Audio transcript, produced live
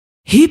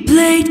He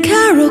played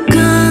Carol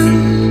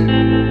Khan.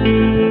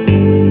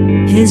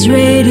 His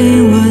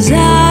rating was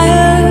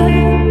higher,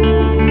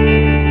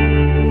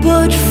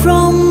 but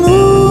from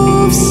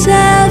move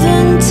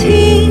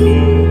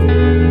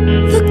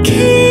 17, the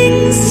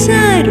king's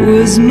side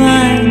was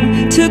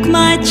mine. Took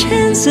my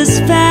chances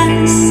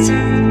fast.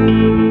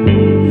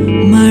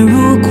 My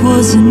rook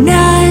was a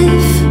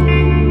knife,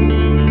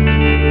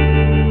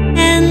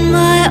 and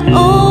my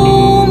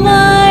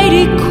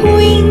almighty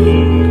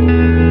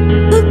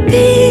queen, a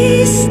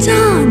beast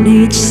on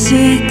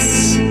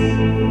H6.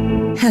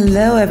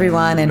 Hello,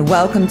 everyone, and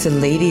welcome to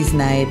Ladies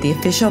Night, the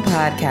official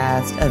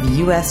podcast of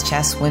U.S.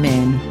 Chess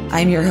Women.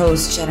 I'm your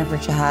host, Jennifer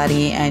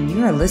Chahadi, and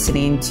you are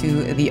listening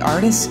to the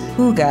artist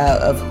Huga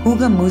of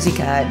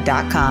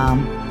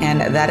HugaMusica.com.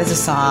 And that is a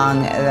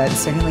song that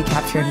certainly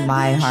captured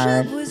my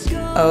heart.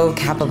 Oh,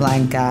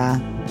 Capablanca.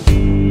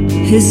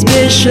 His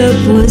bishop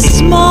was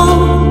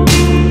small.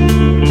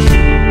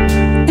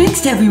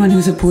 Thanks to everyone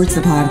who supports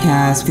the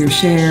podcast through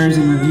shares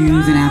and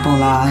reviews and Apple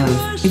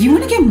Live. If you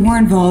want to get more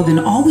involved in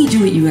all we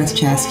do at US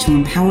Chess to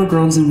empower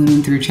girls and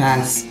women through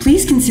chess,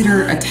 please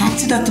consider a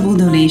tax-deductible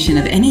donation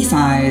of any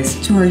size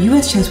to our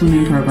US Chess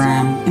Women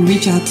program and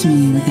reach out to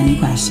me with any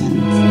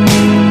questions.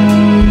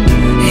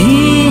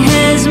 He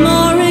has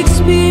more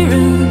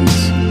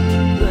experience,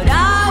 but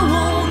I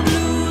won't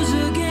lose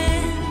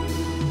again.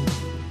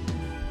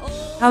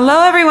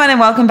 Hello, everyone, and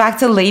welcome back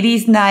to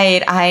Ladies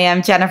Night. I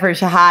am Jennifer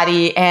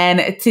Chahadi,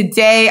 and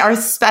today our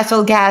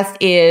special guest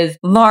is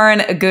Lauren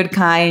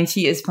Goodkind.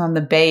 She is from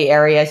the Bay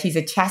Area. She's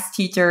a chess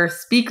teacher,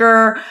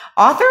 speaker,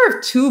 author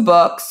of 2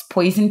 books,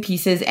 Poison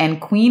Pieces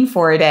and Queen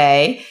for a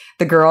Day,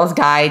 The Girl's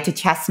Guide to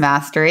Chess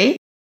Mastery.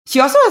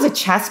 She also has a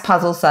chess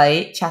puzzle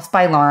site, Chess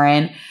by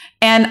Lauren,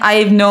 and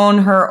I've known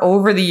her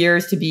over the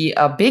years to be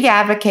a big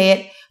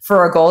advocate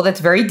for a goal that's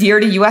very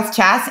dear to U.S.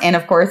 chess and,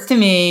 of course, to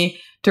me,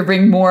 to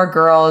bring more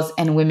girls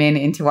and women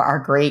into our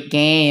great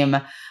game.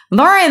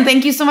 Lauren,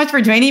 thank you so much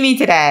for joining me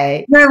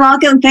today. You're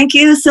welcome. Thank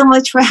you so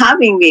much for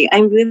having me.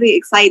 I'm really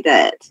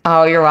excited.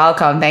 Oh, you're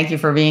welcome. Thank you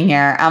for being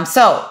here.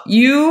 So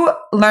you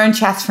learned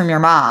chess from your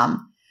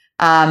mom.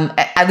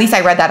 At least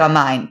I read that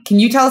online. Can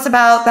you tell us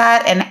about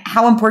that and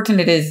how important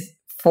it is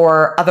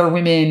for other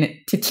women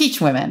to teach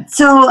women?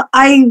 So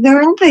I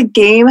learned the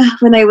game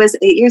when I was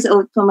 8 years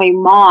old from my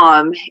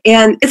mom.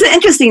 And it's an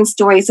interesting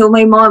story. So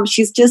my mom,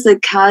 she's just a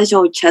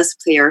casual chess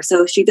player.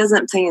 So she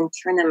doesn't play in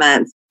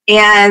tournaments.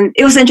 And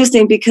it was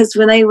interesting because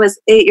when I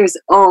was 8 years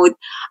old,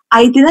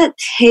 I didn't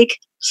take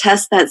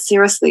chess that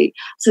seriously.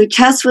 So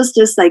chess was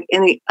just like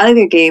any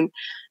other game,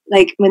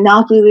 like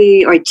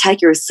Monopoly or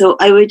checkers. So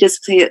I would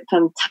just play it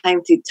from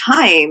time to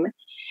time.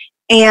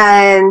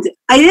 And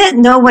I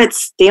didn't know what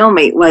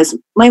stalemate was.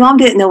 My mom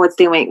didn't know what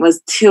stalemate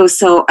was too.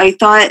 So I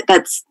thought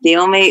that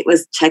stalemate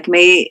was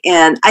checkmate.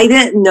 And I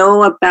didn't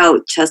know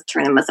about chess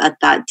tournaments at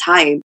that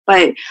time.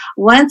 But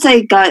once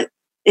I got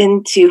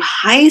into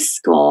high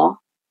school,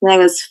 when I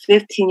was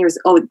 15 years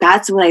old,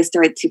 that's when I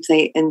started to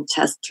play in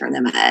chess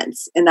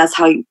tournaments. And that's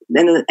how,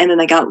 and then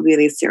I got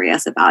really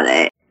serious about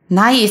it.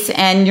 Nice.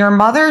 And your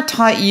mother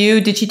taught you,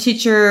 did she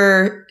teach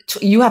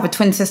you have a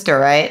twin sister,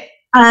 right?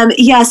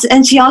 Yes,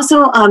 and she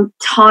also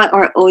taught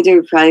our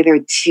older brother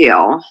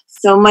too.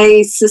 So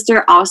my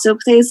sister also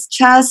plays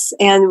chess,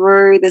 and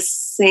we're the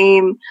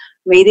same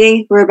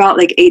rating. We're about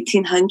like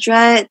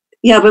 1800.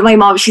 Yeah, but my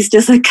mom, she's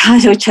just a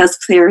casual chess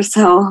player.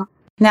 So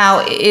now,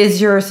 is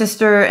your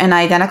sister an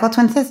identical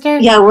twin sister?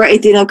 Yeah, we're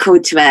identical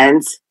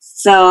twins.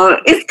 So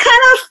it's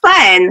kind of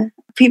fun.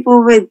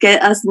 People would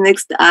get us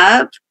mixed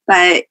up,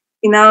 but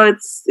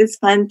it's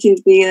fun to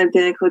be an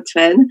identical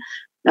twin.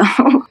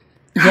 No.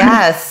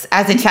 Yes,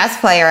 as a chess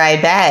player, I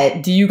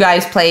bet. Do you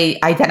guys play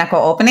identical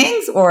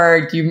openings,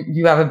 or do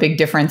you have a big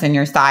difference in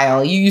your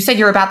style? You said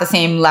you're about the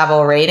same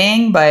level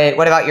rating, but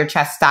what about your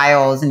chess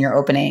styles and your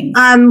openings?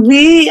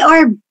 We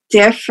are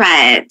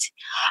different.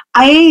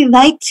 I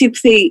like to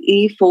play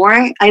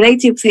e4. I like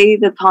to play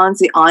the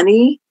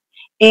Ponziani.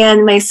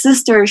 And my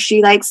sister,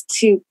 she likes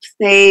to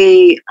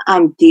play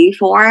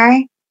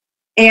d4.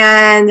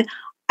 And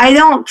I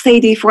don't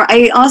play d4.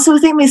 I also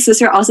think my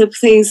sister also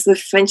plays the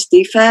French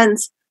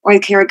defense, or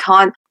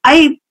Caricon.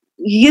 I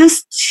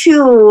used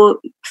to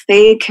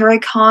play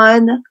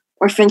Caricon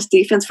or French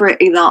defense for a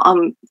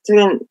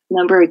certain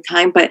number of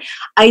time, but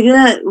I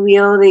didn't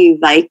really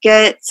like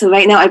it. So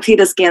right now I play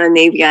the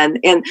Scandinavian,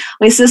 and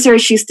my sister,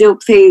 she still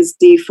plays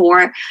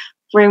d4.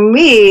 For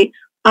me,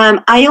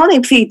 I only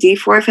play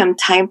d4 from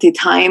time to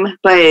time,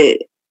 but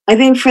I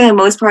think for the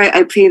most part,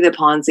 I play the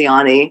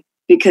Ponziani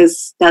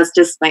because that's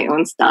just my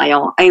own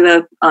style. I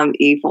love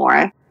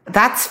e4.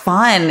 That's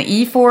fun.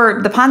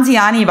 E4, the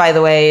Ponziani, by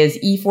the way, is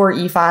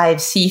E4, E5,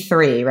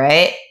 C3,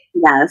 right?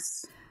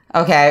 Yes.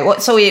 Okay.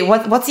 What's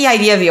the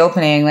idea of the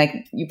opening?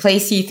 Like you play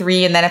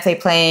C3, and then if they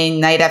play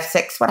knight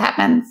F6, what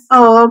happens?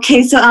 Oh,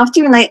 okay. So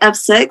after knight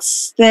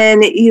F6,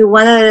 then you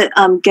want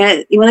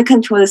to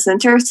control the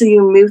center, so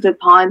you move the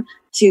pawn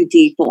to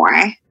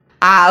D4.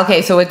 Ah,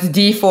 okay. So it's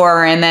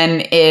D4, and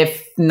then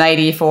if knight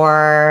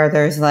E4,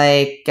 there's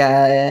like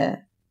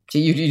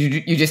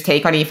you just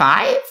take on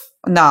E5.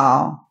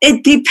 No.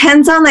 It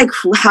depends on like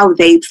how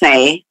they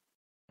play.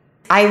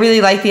 I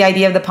really like the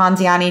idea of the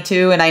Ponziani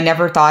too, and I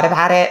never thought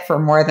about it for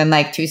more than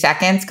like 2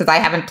 seconds because I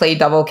haven't played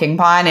double king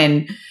pawn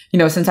and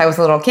since I was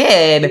a little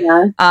kid.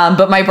 Yeah.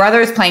 But my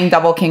brother is playing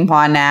double king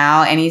pawn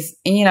now, and he's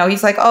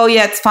like, oh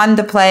yeah, it's fun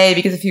to play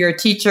because if you're a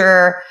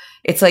teacher,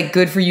 it's like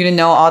good for you to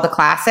know all the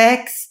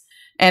classics.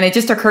 And it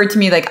just occurred to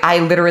me like I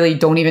literally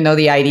don't even know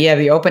the idea of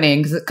the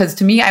openings because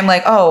to me I'm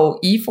like, oh,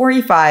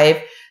 e4,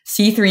 e5.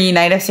 C3,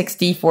 knight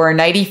f6, d4,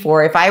 knight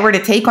e4. If I were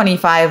to take on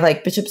e5,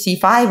 like bishop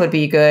c5 would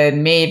be good.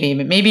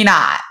 Maybe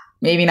not.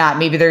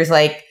 Maybe there's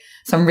like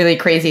some really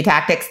crazy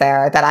tactics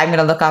there that I'm going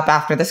to look up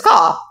after this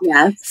call.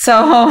 Yes.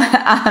 So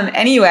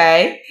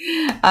anyway,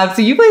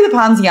 so you play the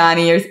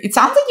Ponziani. It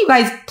sounds like you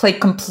guys play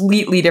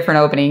completely different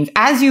openings.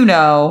 As you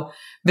know,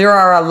 there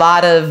are a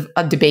lot of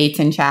debates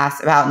in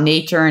chess about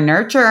nature and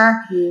nurture.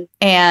 Mm-hmm.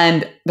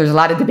 And there's a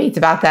lot of debates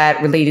about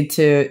that related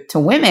to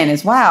women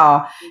as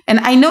well. And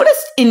I noticed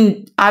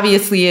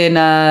obviously in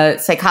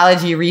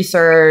psychology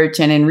research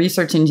and in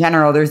research in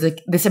general, there's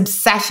like this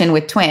obsession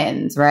with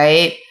twins,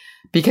 right?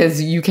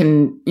 Because you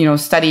can,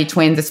 study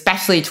twins,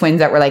 especially twins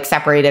that were like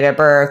separated at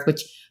birth,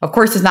 which of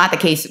course is not the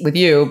case with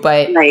you,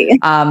 but right.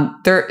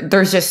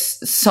 There's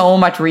just so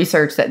much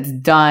research that's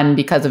done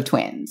because of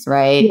twins,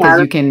 right?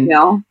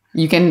 Because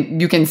you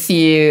can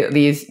see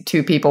these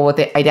two people with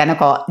the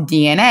identical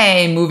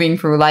DNA moving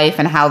through life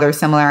and how they're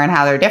similar and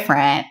how they're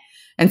different.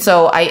 And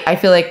so I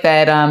feel like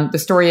that the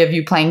story of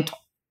you playing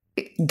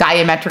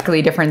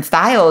diametrically different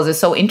styles is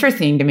so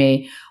interesting to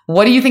me.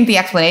 What do you think the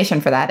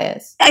explanation for that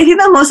is? I think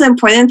the most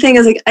important thing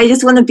is like I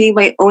just want to be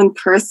my own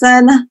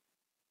person,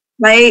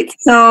 right?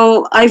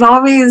 So I've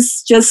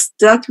always just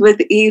stuck with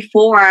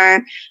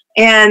e4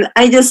 and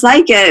I just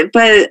like it.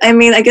 But I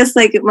mean, I guess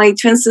like my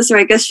twin sister,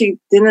 I guess she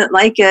didn't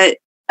like it.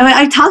 I mean,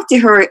 I talked to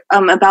her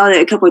about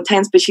it a couple of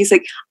times, but she's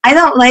like, I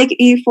don't like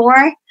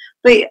e4.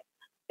 But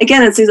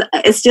again,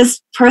 it's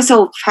just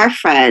personal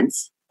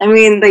preference. I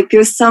mean, like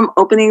there's some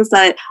openings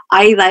that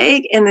I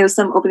like and there's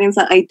some openings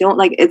that I don't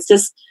like. It's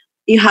just,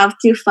 you have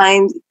to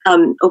find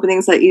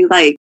openings that you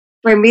like.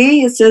 For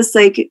me, it's just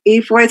like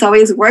e4 has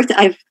always worked.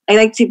 I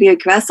like to be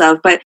aggressive,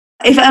 but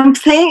if I'm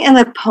playing an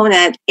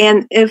opponent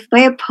and if my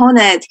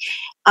opponent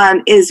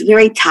is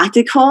very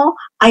tactical,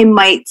 I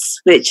might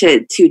switch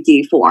it to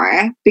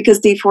d4 because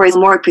d4 is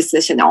more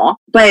positional.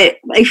 But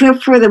I feel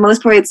for the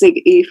most part, it's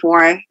like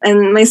e4.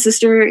 And my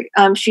sister,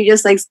 she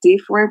just likes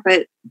d4,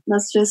 but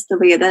that's just the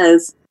way it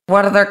is.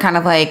 What other kind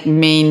of like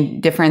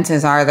main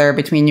differences are there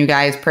between you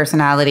guys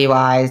personality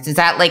wise? Does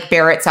that like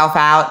bear itself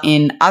out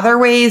in other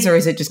ways, or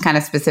is it just kind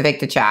of specific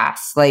to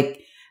chess?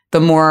 Like the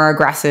more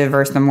aggressive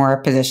versus the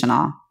more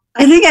positional?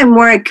 I think I'm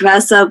more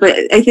aggressive, but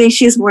I think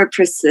she's more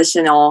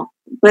positional.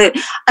 But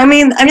I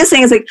mean, I'm just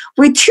saying it's like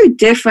we're two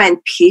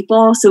different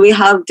people, so we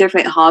have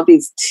different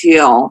hobbies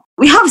too.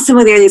 We have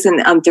similarities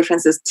and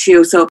differences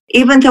too. So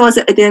even though it's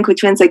identical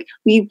twins, like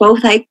we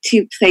both like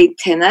to play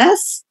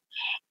tennis,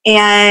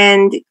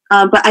 and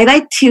but I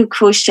like to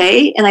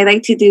crochet and I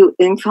like to do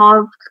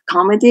improv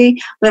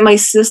comedy. But my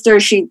sister,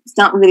 she's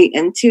not really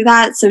into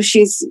that, so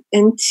she's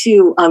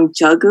into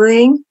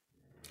juggling.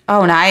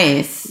 Oh,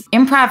 nice.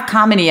 Improv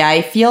comedy.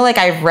 I feel like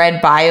I've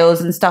read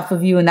bios and stuff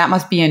of you, and that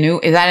must be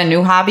is that a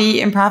new hobby,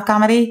 improv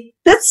comedy?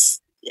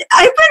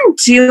 I've been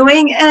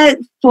doing it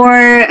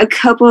for a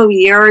couple of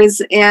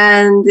years,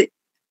 and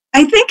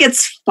I think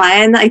it's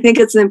fun. I think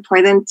it's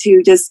important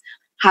to just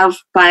have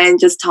fun,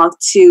 just talk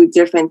to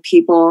different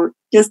people,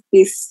 just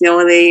be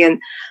silly.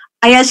 And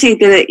I actually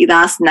did it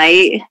last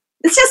night.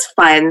 It's just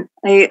fun.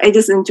 I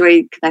just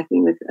enjoy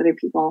connecting with other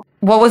people.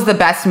 What was the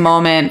best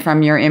moment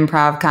from your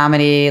improv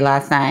comedy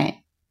last night?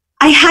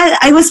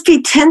 I was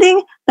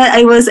pretending that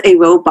I was a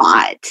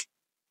robot.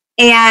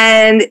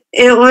 And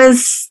I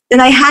was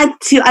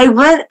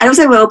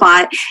a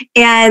robot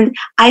and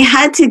I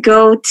had to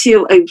go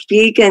to a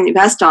vegan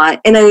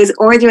restaurant and I was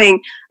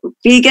ordering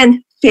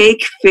vegan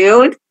fake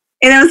food.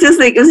 And it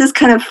was just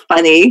kind of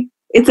funny.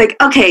 It's like,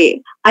 okay,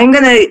 I'm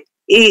going to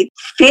eat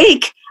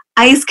fake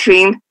ice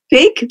cream,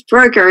 fake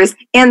burgers,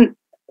 and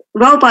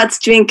robots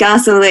drink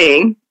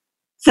gasoline.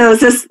 So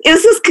it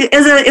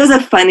was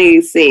a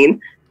funny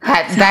scene.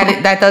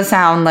 That does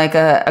sound like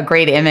a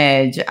great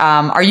image.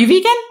 Are you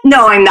vegan?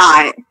 No, I'm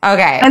not.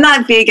 Okay. I'm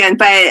not vegan,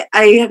 but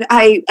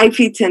I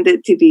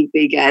pretended to be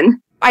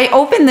vegan. I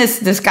opened this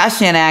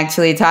discussion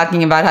actually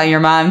talking about how your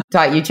mom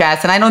taught you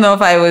chess. And I don't know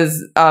if I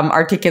was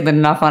articulate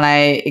enough when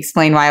I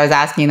explained why I was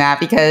asking that,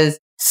 because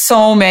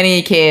so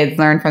many kids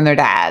learn from their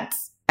dads.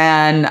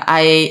 And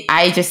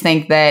I just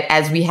think that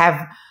as we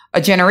have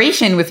a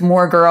generation with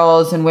more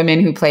girls and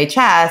women who play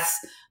chess,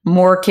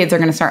 more kids are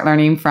going to start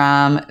learning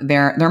from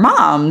their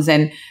moms.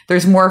 And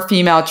there's more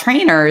female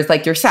trainers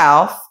like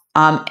yourself.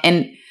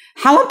 And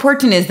how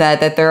important is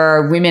that there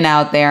are women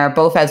out there,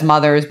 both as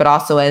mothers, but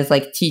also as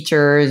like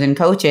teachers and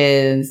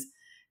coaches,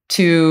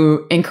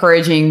 to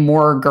encouraging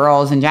more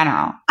girls in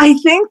general? I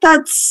think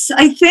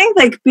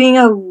like being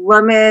a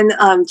woman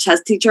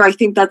chess teacher, I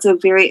think that's a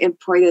very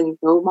important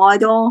role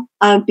model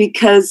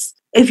because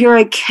if you're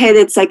a kid,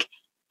 it's like,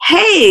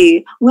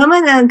 hey,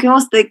 women and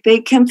girls, like they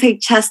can play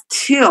chess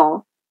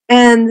too.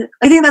 And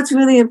I think that's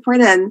really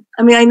important.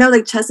 I mean, I know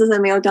like chess is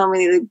a male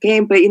dominated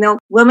game, but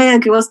women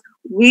and girls,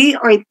 we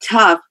are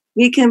tough.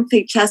 We can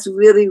play chess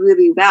really,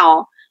 really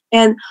well.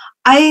 And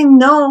I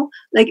know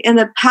like in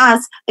the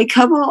past, a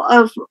couple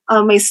of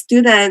my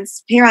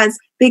students' parents,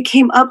 they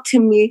came up to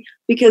me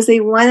because they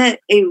wanted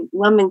a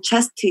woman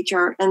chess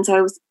teacher. And so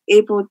I was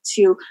able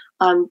to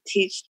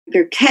teach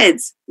their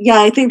kids.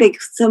 Yeah, I think like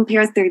some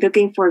parents, they're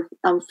looking for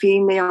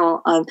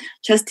female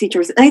chess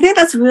teachers. And I think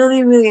that's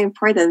really, really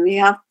important. We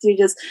have to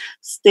just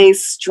stay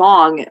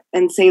strong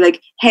and say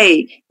like,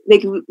 hey,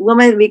 like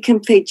women, we can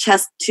play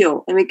chess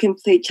too. And we can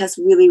play chess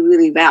really,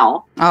 really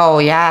well. Oh,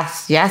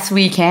 yes. Yes,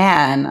 we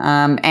can.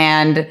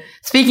 And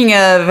speaking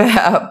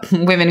of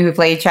women who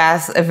play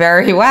chess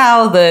very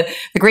well, the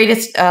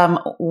greatest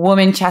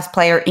woman chess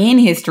player in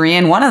history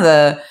and one of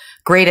the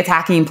great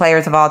attacking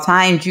players of all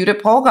time,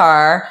 Judith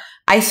Polgar.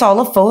 I saw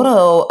a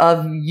photo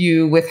of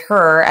you with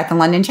her at the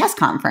London Chess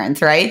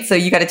Conference, right? So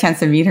you got a chance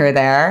to meet her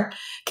there.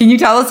 Can you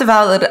tell us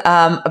about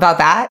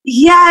that?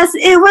 Yes,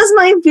 it was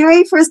my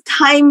very first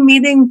time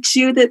meeting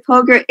Judith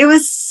Polgar. It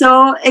was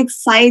so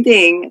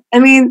exciting. I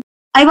mean,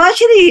 I've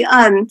actually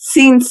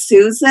seen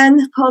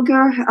Susan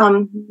Polgar,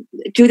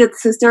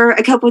 Judith's sister,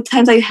 a couple of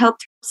times. I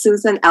helped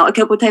Susan out a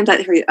couple of times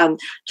at her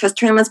chess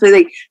tournaments, but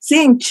like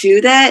seeing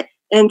Judith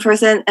in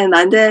person in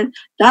London,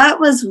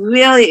 that was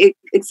really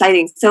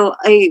exciting. So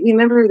I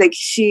remember like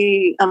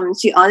she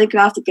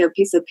autographed like a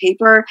piece of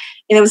paper,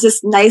 and it was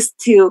just nice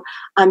to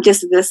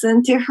just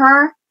listen to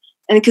her.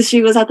 And because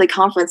she was at the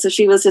conference, so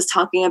she was just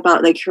talking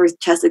about like her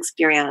chess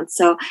experience.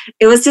 So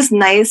it was just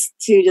nice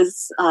to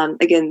just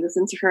again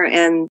listen to her,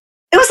 and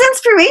it was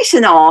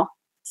inspirational.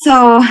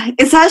 So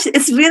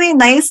it's really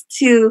nice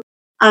to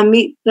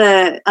meet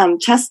the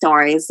chess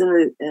stars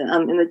in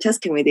the chess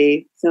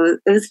community. So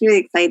it was really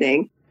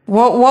exciting.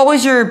 What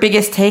was your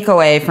biggest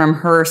takeaway from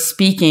her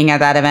speaking at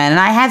that event? And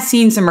I have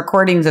seen some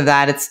recordings of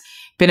that. It's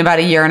been about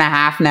a year and a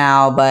half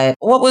now, but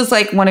what was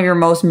like one of your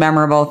most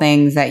memorable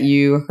things that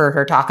you heard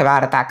her talk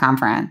about at that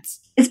conference?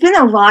 It's been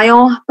a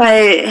while,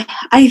 but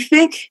I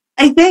think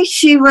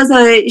she's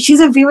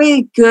a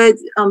very good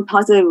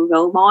positive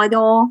role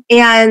model,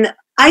 and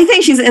I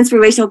think she's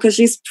inspirational because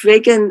she's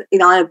breaking a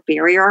lot of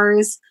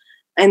barriers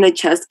in the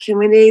chess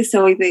community.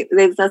 So I think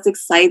that's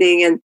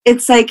exciting, and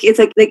it's like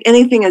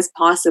anything is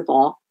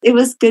possible. It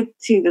was good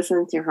to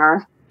listen to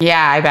her.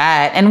 Yeah, I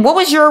bet. And what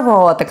was your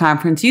role at the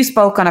conference? You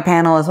spoke on a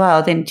panel as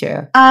well, didn't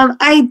you?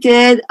 I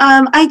did.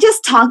 I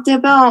just talked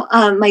about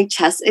my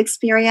chess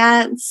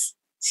experience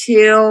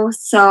too.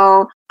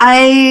 So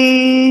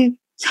I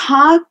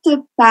talked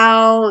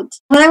about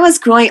when I was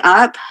growing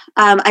up,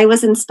 I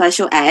was in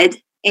special ed.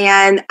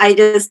 And I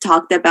just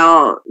talked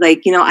about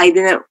like, I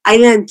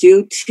didn't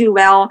do too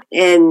well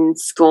in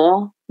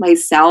school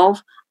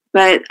myself,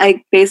 but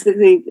I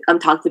basically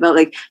talked about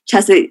like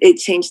chess. It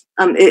changed.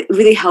 It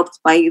really helped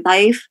my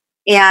life,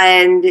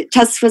 and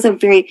chess was a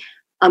very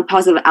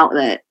positive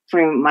outlet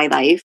for my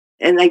life.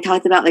 And I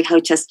talked about like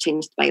how chess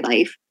changed my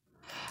life.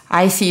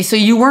 I see. So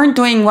you weren't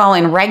doing well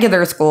in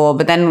regular school,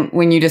 but then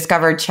when you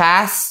discovered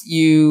chess,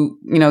 you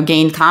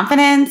gained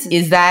confidence.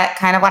 Is that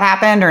kind of what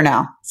happened or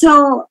no?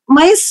 So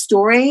my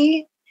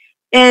story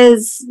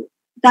is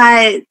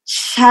that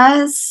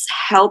chess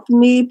helped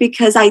me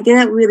because I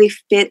didn't really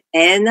fit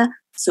in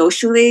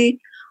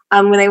socially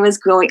when I was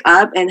growing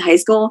up in high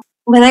school.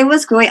 When I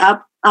was growing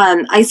up,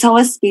 I saw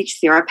a speech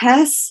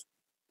therapist.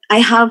 I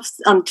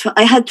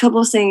had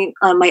trouble saying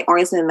my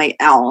R's and my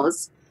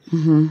L's.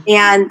 Mm-hmm.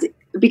 And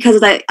because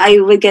of that, I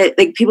would get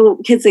like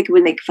kids like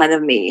would make fun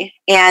of me,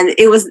 and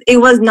it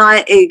was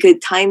not a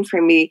good time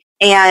for me,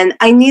 and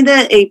I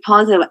needed a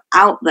positive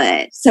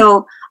outlet.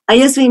 So I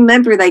just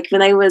remember like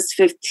when I was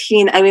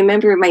 15, I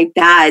remember my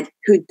dad,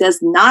 who does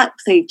not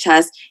play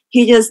chess,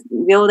 he just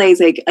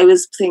realized like I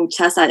was playing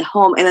chess at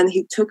home, and then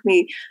he took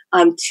me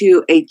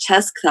to a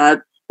chess club,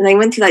 and I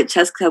went to that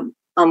chess club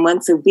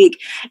once a week.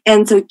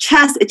 And so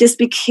chess, it just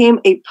became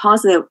a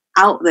positive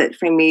outlet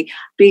for me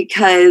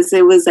because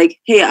it was like,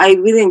 hey, I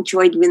really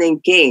enjoyed winning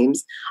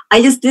games.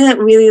 I just didn't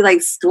really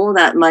like school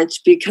that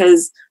much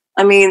because,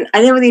 I mean,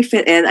 I didn't really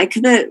fit in.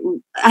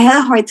 I had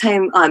a hard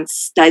time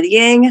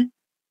studying,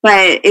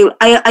 but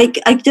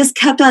I just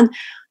kept on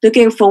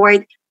looking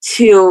forward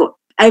to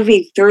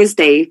every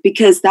Thursday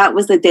because that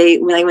was the day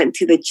when I went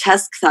to the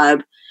chess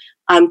club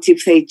to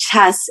play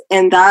chess.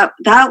 And that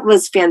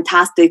was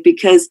fantastic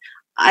because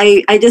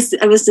I just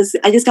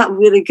got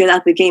really good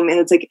at the game, and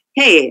it's like,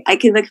 hey, I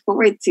can look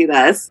forward to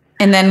this.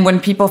 And then when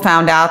people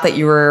found out that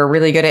you were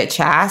really good at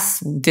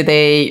chess, did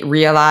they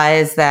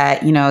realize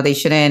that, they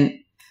shouldn't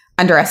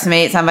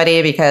underestimate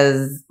somebody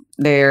because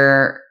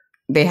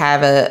they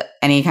have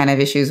any kind of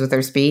issues with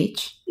their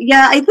speech?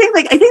 Yeah, I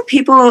think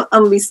people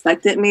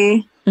respected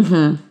me.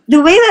 Mm-hmm.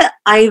 The way that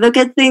I look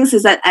at things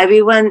is that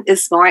everyone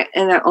is smart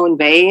in their own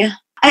way.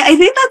 I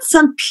think that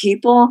some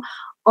people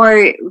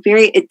are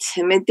very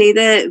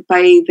intimidated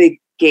by the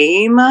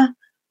game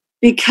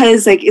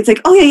because like it's like,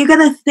 oh yeah, you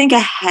gotta think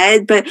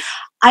ahead. But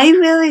I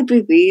really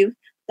believe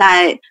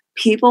that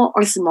people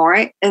are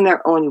smart in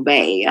their own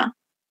way.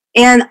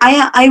 And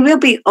I will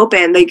be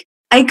open. Like,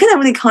 I couldn't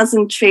really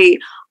concentrate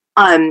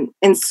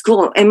in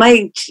school, and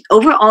my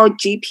overall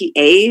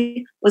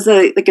GPA was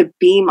a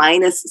B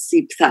minus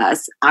C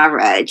plus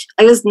average.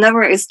 I was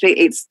never a straight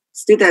A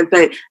student,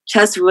 but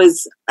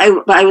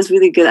I was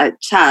really good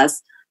at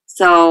chess.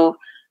 So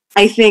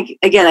I think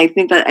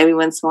that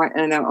everyone's smart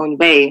in their own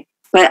way.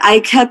 But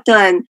I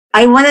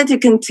wanted to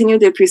continue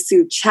to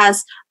pursue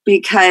chess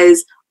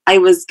because I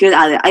was good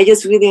at it. I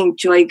just really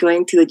enjoyed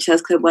going to the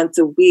chess club once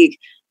a week.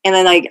 And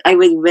then I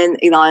would win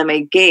a lot of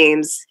my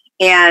games.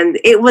 And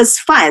it was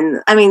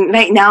fun. I mean,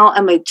 right now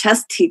I'm a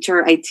chess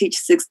teacher. I teach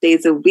 6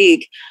 days a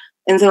week.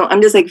 And so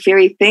I'm just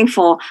very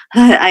thankful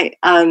that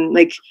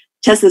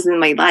chess is in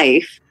my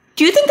life.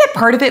 Do you think that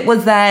part of it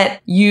was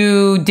that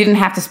you didn't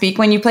have to speak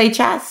when you played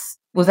chess?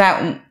 Was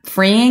that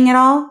freeing at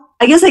all?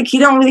 I guess you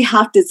don't really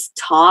have to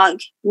talk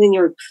when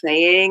you're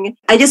playing.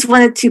 I just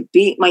wanted to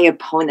beat my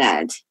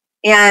opponent.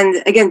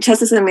 And again,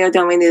 chess is a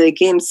male-dominated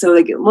game,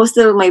 so most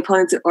of my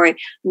opponents are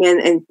men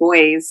and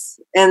boys.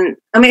 And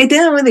I mean, it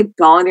didn't really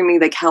bother me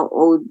how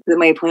old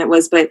my opponent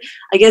was, but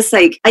I guess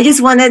I just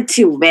wanted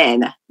to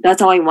win.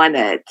 That's all I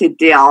wanted to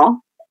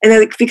do.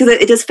 And because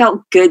it just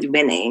felt good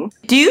winning.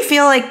 Do you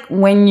feel like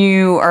when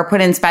you are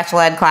put in special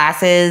ed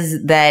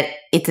classes that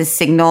it's a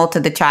signal to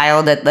the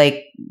child that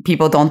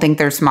people don't think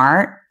they're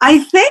smart? I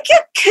think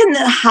it can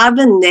have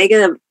a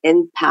negative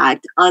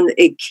impact on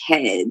a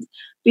kid.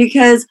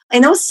 Because I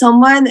know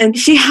someone, and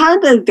she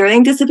had a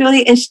learning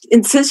disability,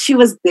 and since she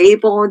was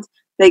labeled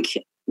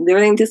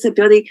learning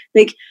disability,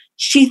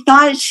 she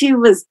thought she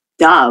was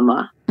dumb.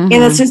 Mm-hmm.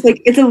 And it's just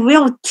it's a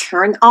real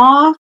turn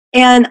off.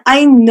 And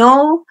I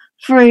know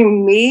for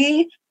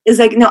me, is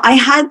no, I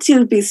had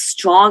to be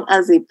strong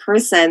as a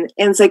person.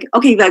 And it's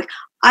okay,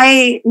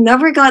 I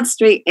never got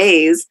straight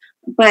A's,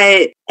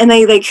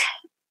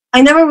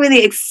 I never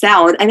really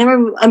excelled.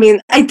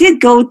 I did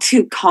go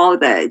to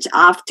college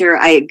after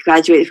I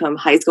graduated from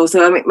high school.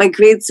 So my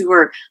grades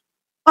were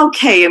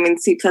okay.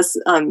 C plus,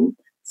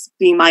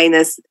 B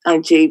minus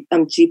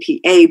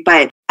GPA.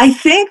 But I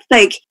think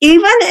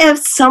even if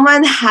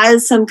someone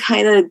has some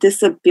kind of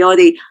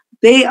disability,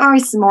 they are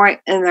smart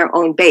in their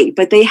own way,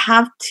 but they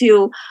have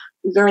to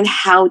learn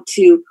how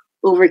to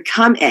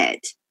overcome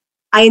it.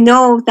 I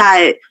know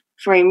that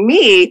for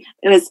me,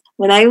 it was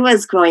when I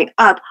was growing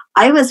up,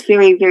 I was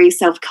very, very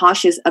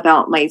self-cautious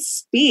about my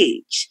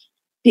speech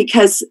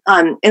because,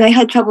 and I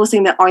had trouble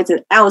saying the R's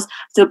and L's.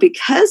 So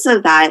because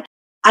of that,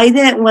 I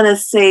didn't want to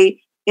say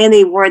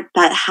any word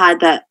that had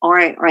the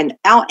R or an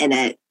L in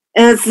it.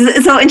 And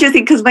it's so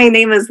interesting because my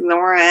name is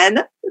Lauren.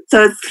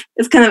 So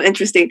it's kind of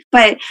interesting.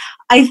 But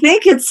I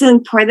think it's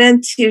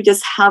important to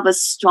just have a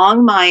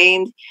strong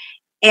mind,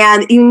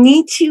 and you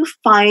need to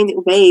find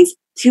ways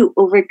to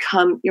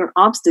overcome your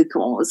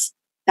obstacles.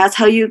 That's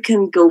how you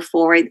can go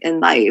forward in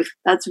life.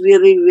 That's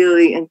really,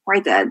 really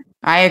important.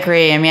 I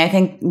agree. I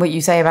think what you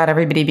say about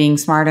everybody being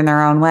smart in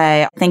their own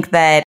way, I think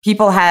that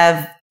people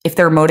if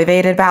they're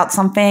motivated about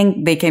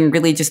something, they can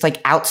really just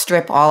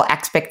outstrip all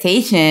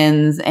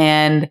expectations.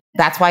 And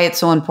that's why it's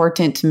so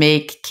important to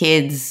make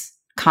kids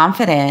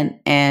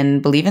confident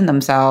and believe in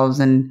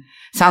themselves. And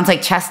sounds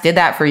like chess did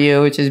that for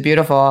you, which is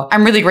beautiful.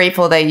 I'm really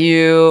grateful that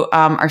you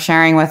are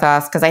sharing with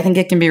us, because I think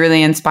it can be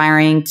really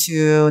inspiring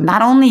to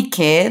not only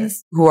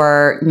kids who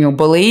are,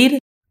 bullied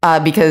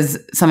because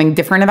something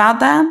different about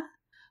them,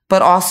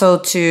 but also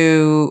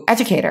to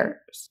educators,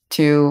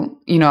 to,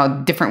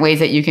 different ways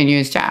that you can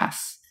use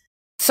chess.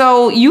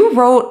 So you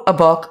wrote a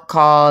book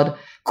called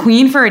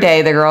Queen for a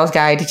Day, The Girl's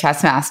Guide to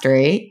Chess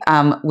Mastery,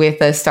 with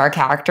the star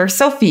character,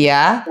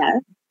 Sophia. Yeah.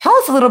 Tell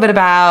us a little bit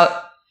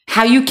about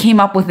how you came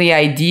up with the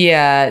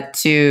idea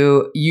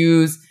to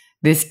use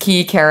this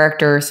key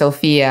character,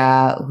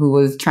 Sophia, who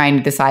was trying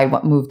to decide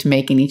what move to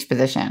make in each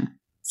position.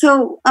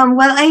 So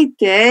what I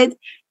did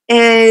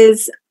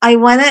is I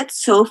wanted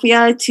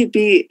Sophia to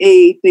be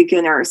a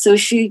beginner. So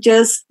she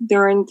just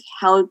learned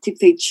how to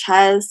play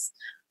chess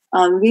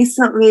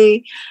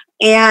recently.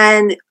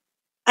 And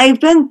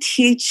I've been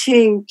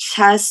teaching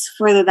chess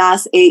for the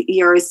last 8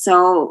 years.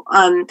 So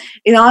all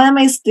of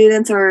my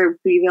students are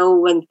below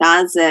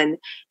 1,000.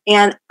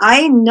 And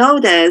I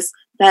noticed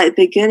that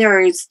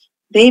beginners,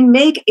 they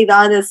make a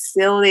lot of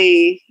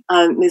silly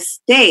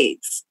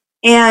mistakes.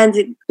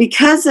 And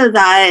because of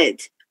that,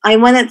 I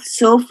wanted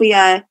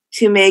Sophia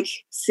to make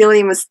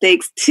silly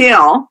mistakes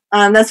too.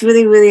 That's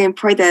really, really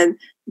important.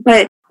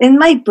 But in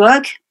my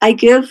book, I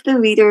give the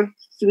reader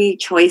 3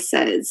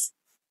 choices.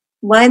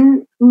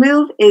 One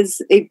move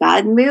is a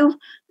bad move,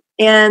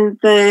 and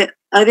the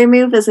other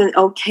move is an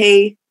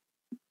okay,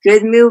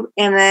 good move,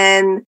 and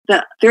then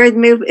the third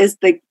move is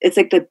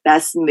the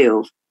best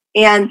move.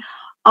 And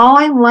all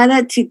I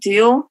wanted to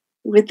do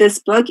with this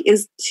book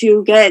is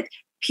to get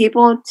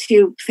people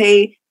to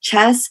play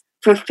chess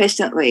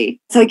proficiently.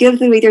 So I give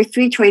the reader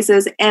 3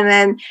 choices, and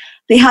then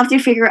they have to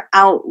figure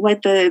out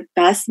what the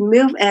best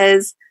move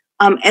is.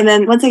 And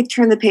then once I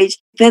turn the page,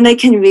 then they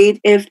can read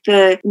if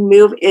the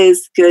move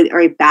is good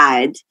or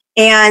bad.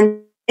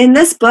 And in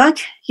this book,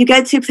 you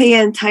get to play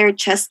an entire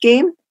chess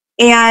game.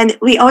 And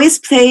we always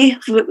play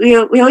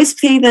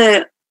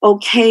the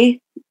okay,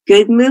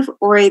 good move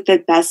or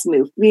the best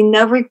move. We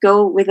never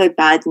go with a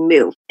bad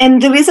move.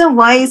 And the reason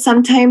why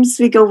sometimes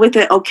we go with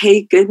the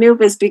okay, good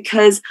move is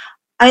because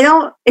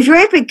if you're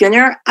a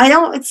beginner,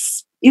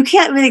 you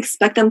can't really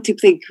expect them to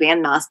play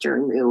grandmaster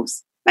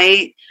moves,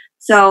 right?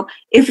 So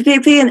if they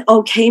play an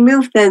okay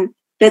move, then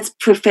that's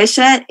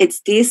proficient, it's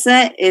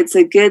decent, it's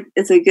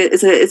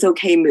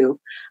okay move.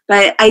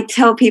 But I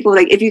tell people,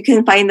 like, if you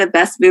can find the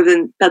best move,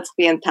 then that's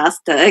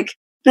fantastic.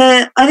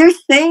 The other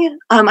thing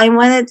I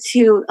wanted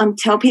to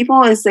tell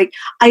people is, like,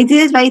 I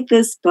did write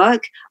this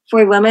book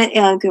for women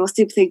and girls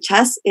to play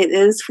chess. It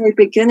is for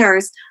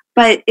beginners.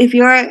 But if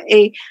you're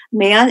a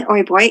man or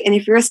a boy, and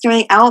if you're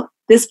starting out,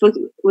 this book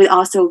would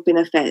also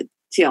benefit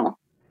too.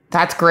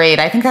 That's great.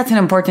 I think that's an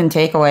important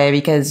takeaway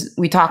because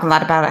we talk a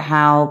lot about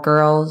how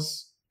girls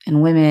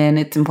and women,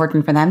 it's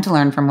important for them to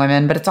learn from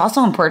women, but it's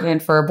also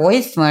important for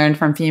boys to learn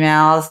from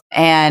females.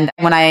 And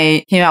when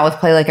I came out with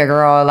Play Like a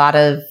Girl, a lot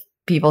of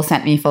people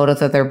sent me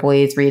photos of their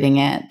boys reading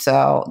it.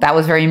 So that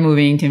was very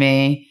moving to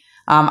me.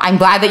 I'm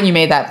glad that you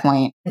made that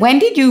point. When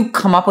did you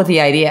come up with the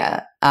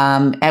idea?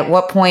 At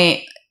what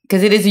point?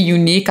 Because it is a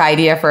unique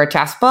idea for a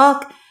chess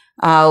book.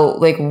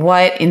 Like,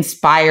 what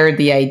inspired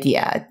the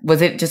idea?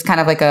 Was it just kind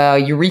of like a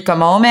eureka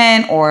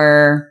moment,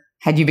 or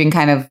had you been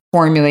kind of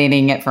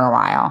formulating it for a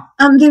while?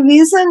 The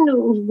reason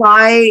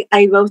why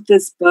I wrote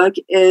this book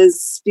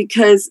is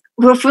because,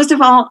 well, first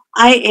of all,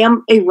 I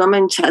am a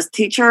women chess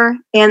teacher,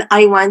 and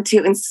I want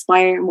to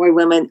inspire more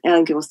women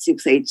and girls to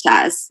play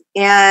chess.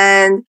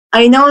 And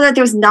I know that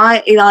there's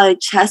not a lot of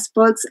chess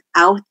books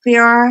out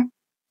there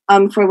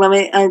for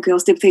women and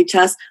girls to play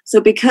chess. So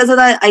because of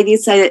that, I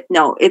decided,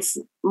 no, it's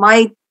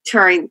my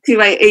turn to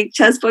write a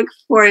chess book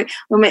for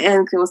women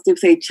and girls to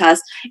play chess.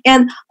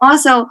 And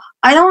also,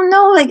 I don't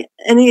know like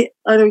any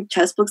other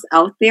chess books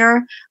out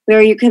there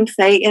where you can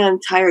play an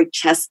entire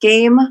chess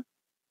game,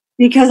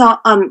 because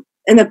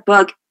in a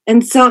book.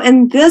 And so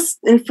in this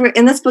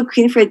book,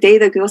 Queen for a Day,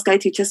 The Girl's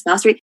Guide to Chess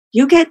Mastery,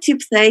 you get to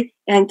play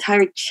an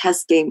entire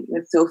chess game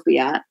with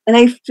Sophia. And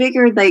I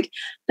figured like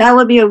that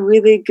would be a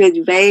really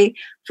good way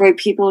for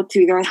people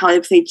to learn how to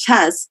play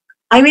chess.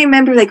 I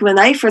remember like when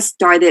I first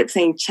started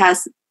playing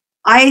chess,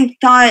 I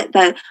thought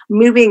that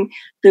moving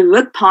the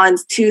rook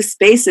pawns 2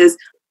 spaces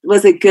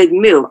was a good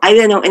move. I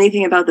didn't know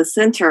anything about the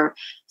center.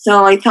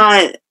 So I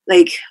thought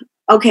like,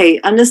 okay,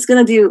 I'm just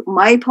going to do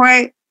my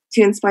part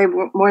to inspire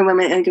more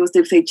women and girls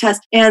to play chess.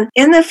 And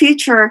in the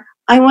future,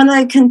 I want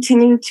to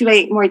continue to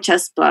write more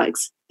chess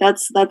books.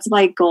 That's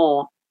my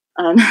goal.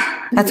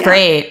 That's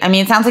great. I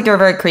mean, it sounds like you're a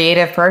very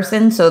creative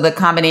person. So the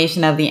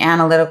combination of the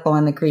analytical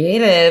and the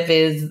creative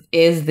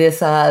is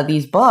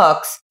these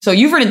books. So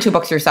you've written 2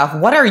 books yourself.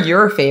 What are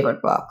your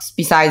favorite books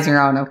besides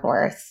your own, of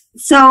course?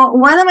 So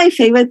one of my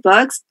favorite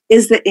books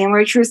is The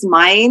Amateur's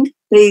Mind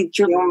by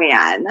Joe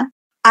Mann.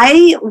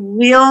 I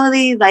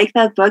really like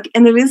that book.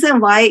 And the reason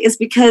why is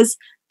because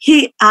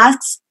he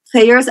asks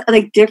players at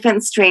like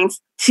different strengths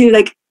to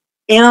like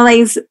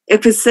analyze a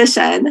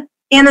position.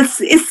 And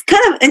it's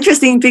kind of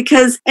interesting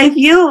because if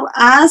you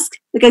ask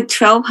like a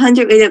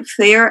 1200 rated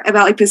player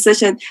about a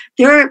position,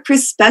 their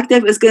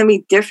perspective is going to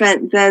be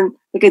different than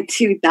like a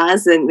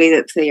 2000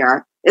 rated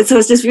player. And so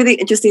it's just really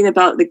interesting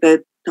about like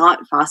the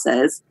thought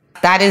process.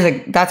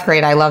 That's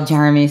great. I love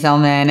Jeremy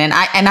Silman, and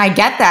I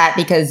get that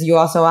because you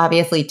also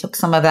obviously took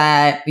some of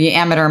that. The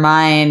Amateur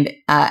Mind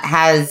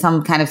has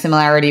some kind of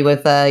similarity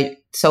with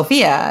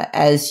Sophia,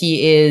 as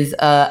she is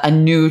a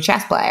new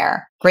chess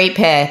player. Great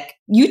pick.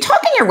 You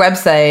talk on your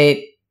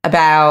website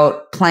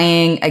about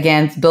playing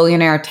against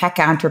billionaire tech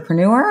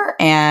entrepreneur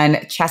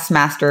and chess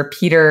master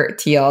Peter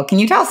Thiel. Can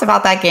you tell us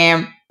about that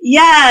game?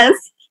 Yes.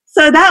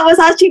 So that was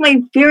actually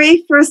my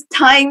very first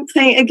time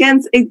playing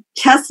against a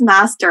chess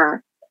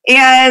master.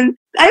 And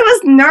I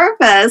was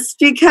nervous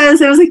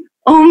because it was like,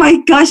 oh my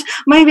gosh,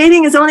 my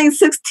rating is only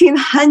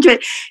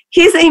 1600.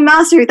 He's a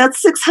master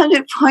that's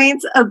 600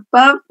 points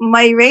above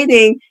my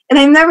rating. And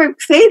I never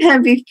played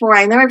him before.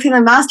 I never played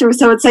a master.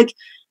 So it's like,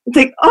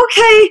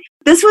 okay.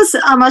 This was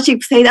actually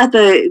played at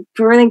the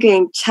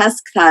Burlingame Chess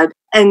Club.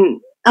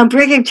 And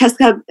Burlingame Chess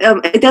Club,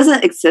 it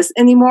doesn't exist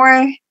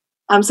anymore.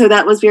 So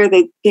that was where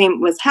the game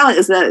was held,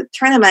 as a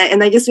tournament.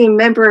 And I just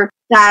remember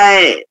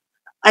that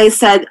I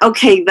said,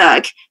 okay,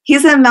 look,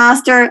 he's a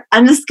master.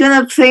 I'm just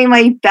going to play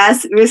my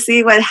best. We'll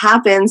see what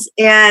happens.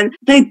 And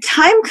the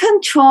time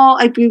control,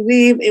 I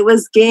believe it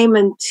was game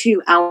in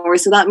 2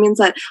 hours. So that means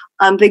that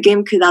the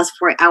game could last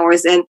 4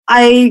 hours. And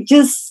I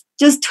just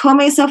told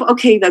myself,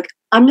 okay, look,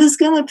 I'm just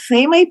going to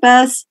play my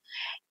best.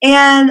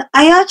 And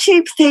I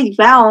actually played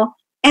well.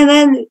 And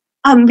then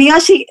we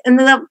actually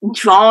ended up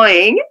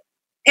drawing.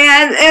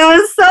 And it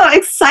was so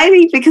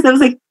exciting because I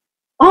was like,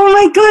 oh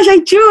my gosh, I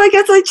drew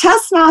against a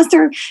chess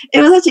master.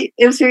 It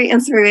was very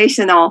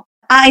inspirational.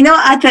 I know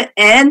at the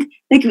end,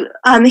 like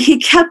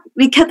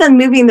we kept on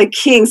moving the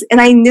kings,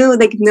 and I knew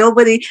like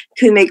nobody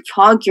could make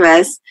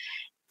progress.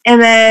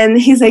 And then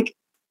he's like,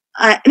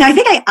 and I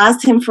think I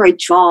asked him for a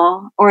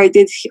draw, or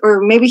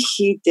maybe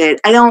he did.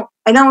 I don't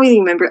really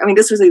remember. I mean,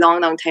 this was a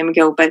long time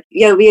ago, but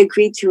yeah, we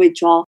agreed to a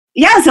draw.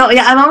 yeah, so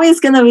yeah, I'm always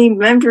gonna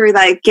remember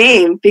that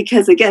game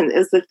because again, it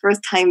was the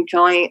first time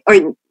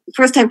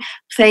first time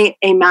playing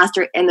a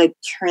master in a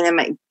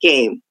tournament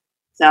game.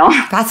 So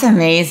That's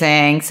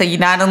amazing. So you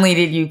not only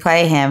did you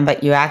play him,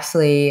 but you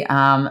actually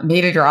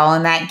made a draw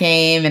in that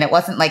game, and it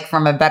wasn't like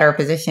from a better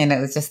position. It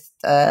was just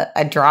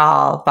a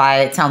draw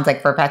by, it sounds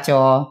like,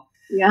 Perpetual.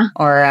 yeah.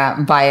 Or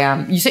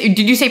by did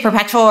you say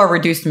Perpetual or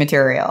Reduced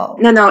Material?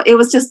 No, it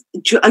was just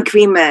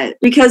agreement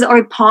because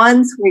our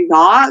pawns were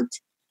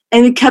locked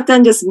and we kept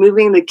on just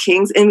moving the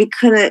kings and we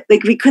couldn't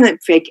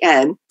break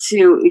in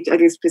to each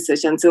other's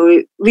position.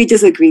 So we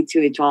just agreed to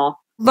a draw.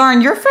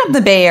 Lauren, you're from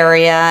the Bay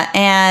Area,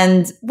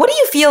 and what do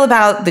you feel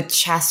about the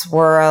chess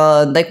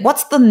world? Like,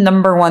 what's the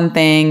number one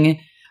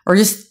thing, or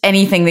just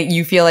anything that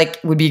you feel like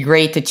would be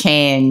great to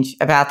change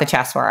about the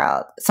chess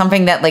world?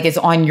 Something that like is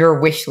on your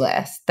wish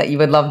list that you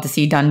would love to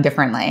see done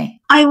differently?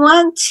 I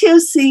want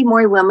to see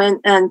more women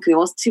and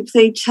girls to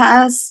play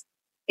chess.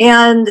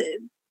 And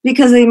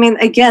because I mean,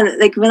 again,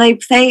 like when I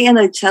play in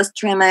a chess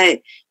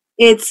tournament,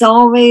 it's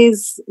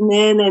always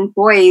men and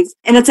boys.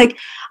 And it's like,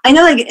 I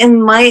know like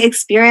in my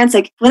experience,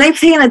 like when I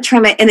play in a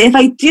tournament and if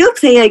I do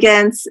play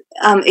against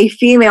a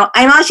female,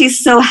 I'm actually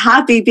so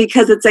happy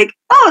because it's like,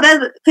 oh,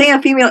 that's playing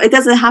a female. It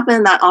doesn't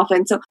happen that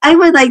often. So I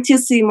would like to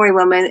see more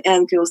women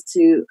and girls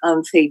to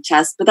play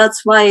chess. But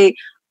that's why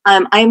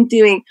I'm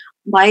doing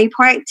my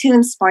part to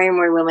inspire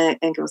more women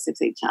and girls to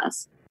play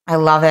chess. I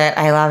love it.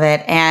 I love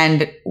it.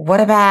 And what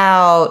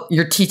about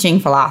your teaching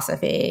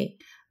philosophy?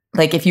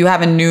 Like if you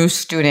have a new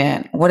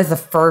student, what is the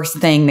first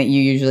thing that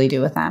you usually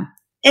do with them?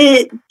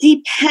 It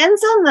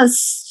depends on the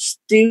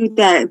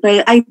student,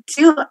 but I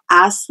do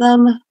ask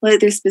them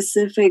what their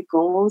specific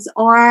goals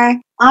are.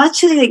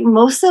 Actually, like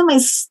most of my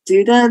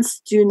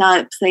students do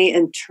not play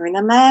in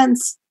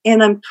tournaments,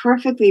 and I'm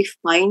perfectly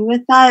fine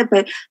with that.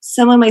 But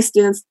some of my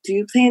students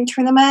do play in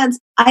tournaments.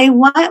 I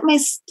want my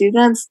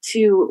students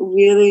to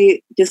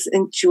really just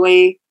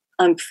enjoy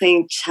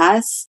playing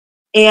chess.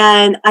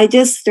 And I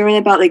just learn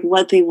about like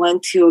what they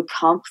want to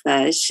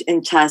accomplish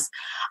in chess.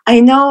 I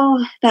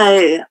know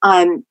that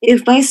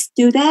if my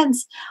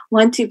students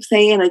want to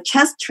play in a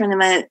chess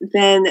tournament,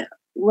 then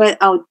what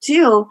I'll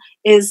do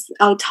is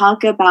I'll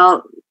talk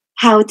about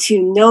how to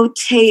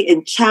notate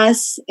in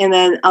chess, and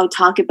then I'll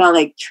talk about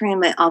like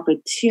tournament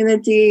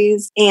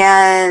opportunities,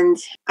 and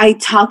I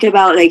talk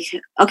about like,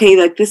 okay,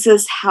 like this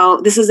is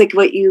like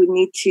what you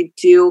need to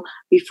do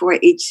before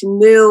each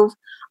move.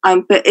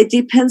 But it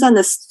depends on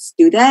the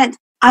student.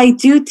 I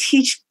do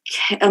teach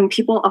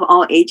people of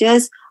all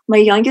ages. My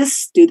youngest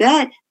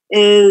student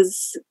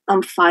is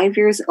 5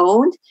 years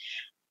old,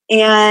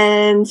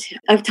 and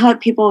I've taught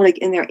people like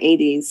in their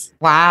 80s.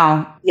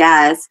 Wow.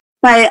 Yes.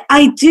 But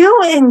I do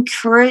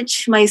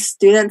encourage my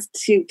students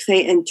to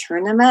play in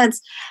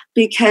tournaments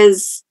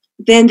because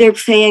then they're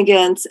playing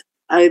against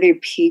other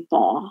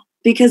people.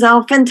 Because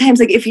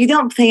oftentimes, like if you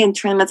don't play in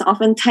tournaments,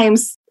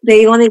 oftentimes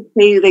they only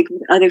play like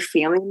with other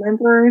family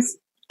members.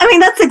 I mean,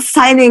 that's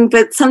exciting,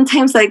 but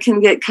sometimes that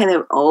can get kind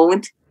of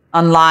old.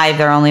 On live,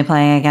 they're only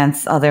playing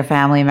against other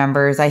family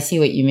members. I see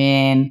what you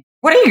mean.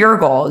 What are your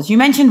goals? You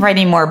mentioned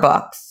writing more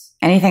books.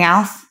 Anything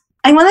else?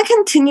 I want to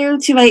continue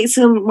to write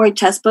some more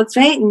chess books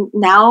right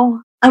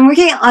now. I'm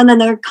working on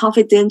another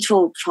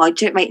confidential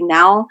project right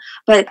now,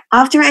 but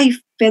after I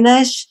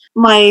finish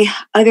my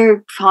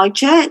other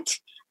project,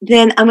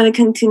 then I'm going to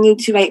continue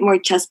to write more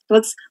chess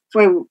books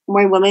for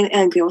more women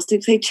and girls to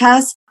play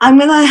chess. I'm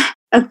going to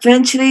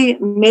eventually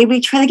maybe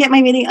try to get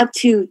my rating up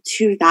to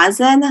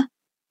 2,000.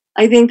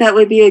 I think that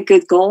would be a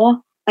good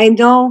goal. I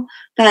know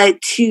that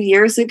 2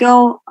 years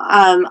ago,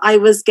 I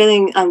was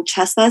getting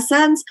chess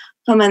lessons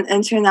from an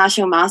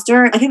international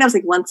master. I think that was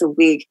like once a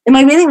week. And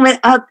my rating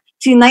went up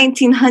to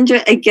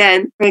 1,900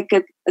 again for like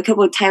a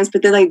couple of times,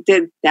 but then I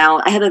dipped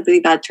down. I had a really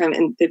bad term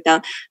and dipped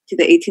down to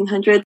the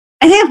 1,800.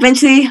 I think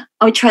eventually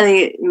I'll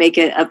try to make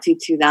it up to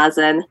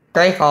 2,000.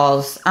 Great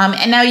calls.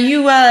 And now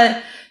you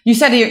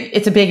said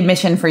it's a big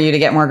mission for you to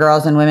get more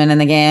girls and women in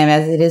the game,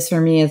 as it is for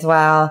me as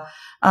well.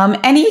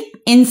 Any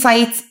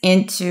insights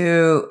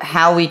into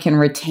how we can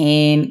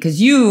retain,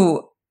 because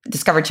you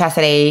discovered chess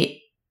at 8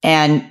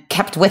 and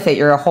kept with it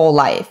your whole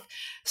life.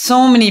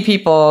 So many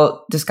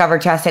people discover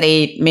chess at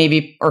 8,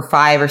 maybe, or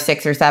 5 or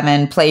 6 or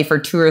 7, play for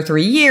 2 or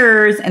 3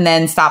 years and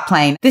then stop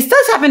playing. This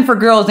does happen for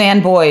girls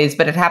and boys,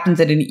 but it happens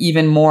at an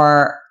even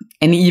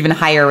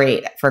higher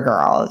rate for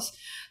girls.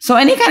 So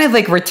any kind of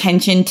like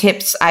retention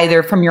tips,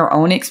 either from your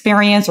own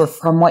experience or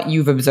from what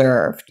you've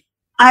observed?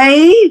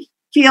 I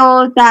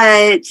feel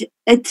that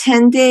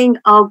attending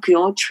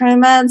all-girl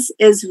tournaments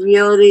is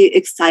really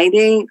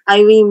exciting. I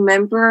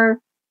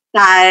remember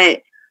that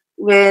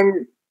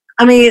when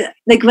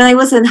I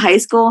was in high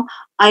school,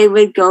 I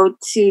would go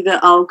to the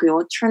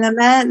all-girl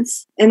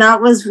tournaments, and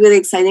that was really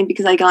exciting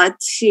because I got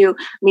to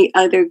meet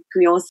other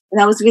girls,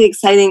 and that was really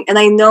exciting. And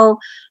I know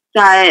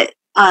that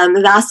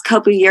the last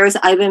couple of years,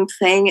 I've been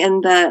playing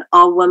in the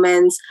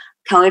all-women's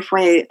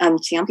California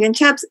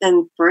championships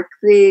in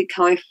Berkeley,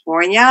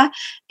 California,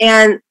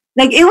 and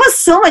like it was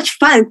so much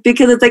fun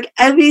because it's like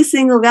every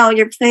single round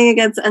you're playing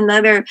against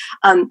another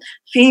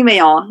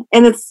female,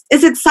 and it's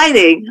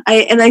exciting.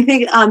 I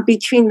think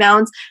between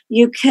rounds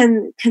you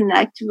can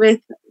connect with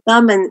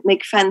them and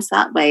make friends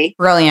that way.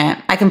 Brilliant.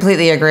 I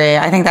completely agree.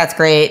 I think that's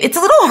great. It's a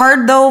little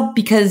hard though,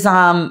 because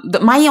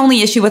my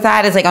only issue with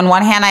that is like on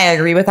one hand, I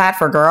agree with that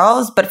for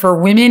girls, but for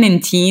women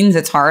and teens,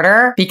 it's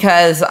harder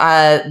because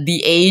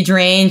the age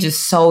range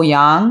is so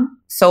young.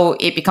 So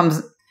it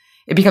becomes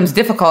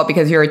difficult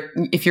because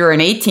if you're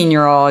an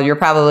 18-year-old, you're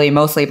probably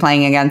mostly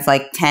playing against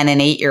like 10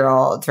 and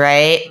 8-year-olds,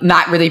 right?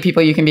 Not really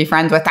people you can be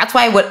friends with. That's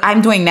why what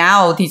I'm doing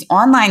now, these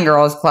online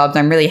girls clubs,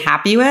 I'm really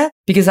happy with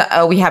because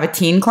we have a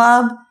teen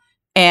club.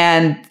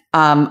 And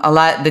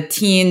the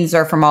teens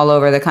are from all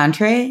over the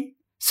country.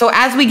 So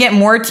as we get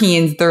more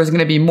teens, there's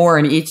going to be more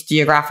in each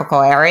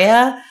geographical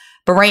area.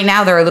 But right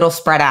now they're a little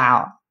spread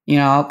out,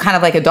 kind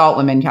of like adult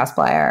women chess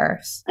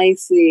players. I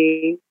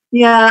see.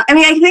 Yeah, I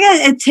mean, I think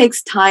it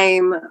takes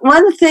time.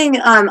 One thing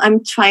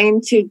I'm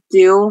trying to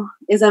do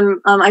is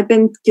I've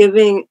been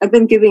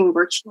giving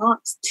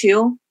workshops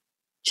too.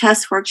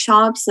 Chess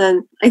workshops,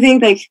 and I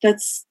think like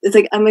it's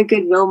like I'm a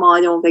good role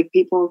model. Like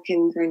people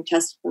can learn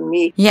chess from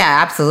me. Yeah,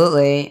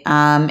 absolutely.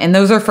 And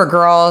those are for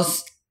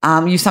girls.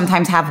 You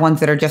sometimes have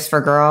ones that are just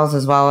for girls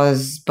as well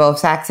as both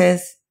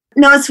sexes.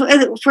 No, it's for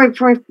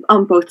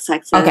both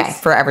sexes. Okay,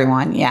 for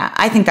everyone. Yeah,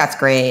 I think that's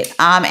great.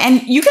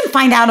 And you can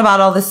find out about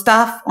all this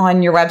stuff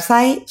on your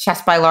website,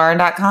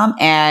 chessbylauren.com.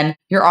 And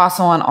you're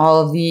also on all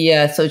of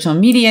the social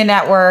media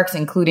networks,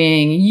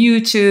 including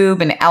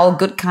YouTube and Elle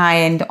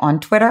Goodkind on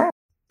Twitter.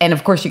 And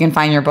of course, you can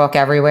find your book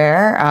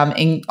everywhere.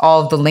 And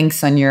all of the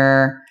links on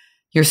your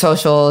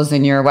socials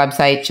and your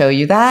website show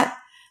you that.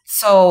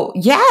 So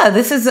yeah,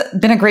 this has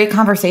been a great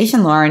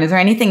conversation, Lauren. Is there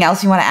anything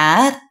else you want to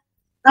add?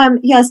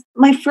 Yes,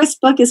 my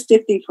first book is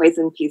 50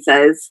 Poison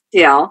Pieces.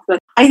 Yeah, but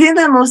I think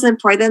the most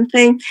important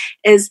thing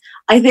is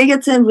I think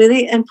it's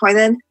really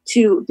important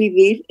to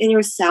believe in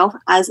yourself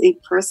as a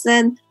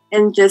person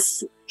and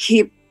just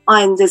keep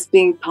on just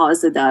being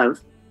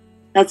positive.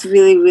 That's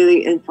really,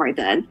 really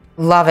important.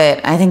 Love it.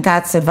 I think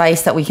that's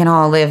advice that we can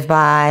all live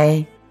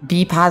by.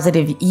 Be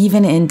positive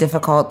even in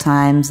difficult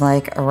times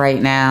like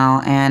right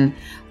now. And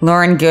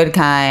Lauren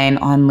Goodkind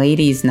on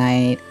Ladies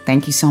Night,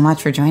 thank you so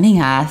much for joining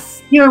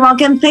us. You're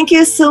welcome. Thank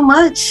you so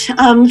much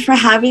for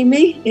having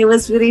me. It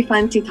was really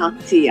fun to talk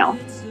to you.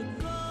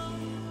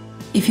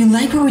 If you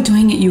like what we're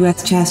doing at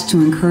US Chess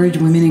to encourage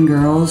women and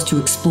girls to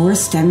explore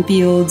STEM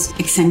fields,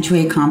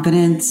 accentuate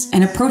confidence,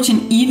 and approach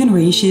an even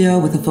ratio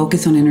with a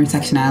focus on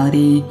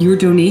intersectionality, your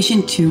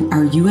donation to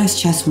our US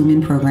Chess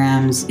Women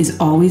programs is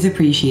always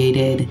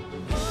appreciated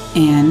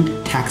and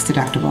tax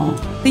deductible.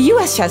 The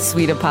US Chess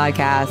suite of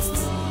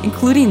podcasts,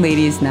 including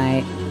Ladies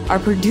Night, are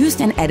produced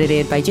and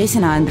edited by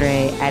Jason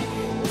Andre at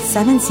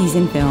 7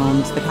 Season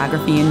Films,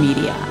 Photography and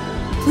Media.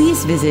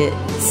 Please visit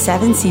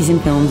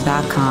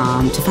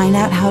 7seasonfilms.com to find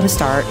out how to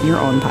start your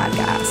own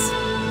podcast.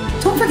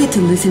 Don't forget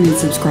to listen and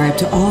subscribe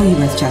to all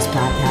US Chess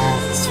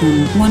podcasts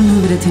from One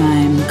Move at a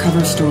Time,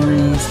 Cover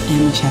Stories,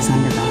 and The Chess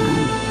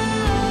Underground.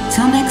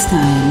 Till next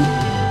time,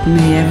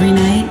 may every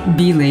night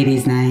be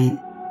Ladies' Night.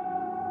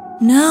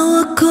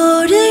 Now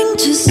according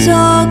to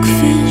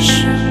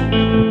Stockfish,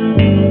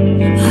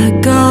 I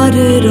got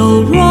it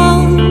all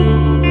wrong.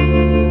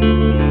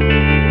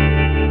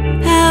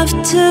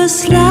 After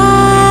slap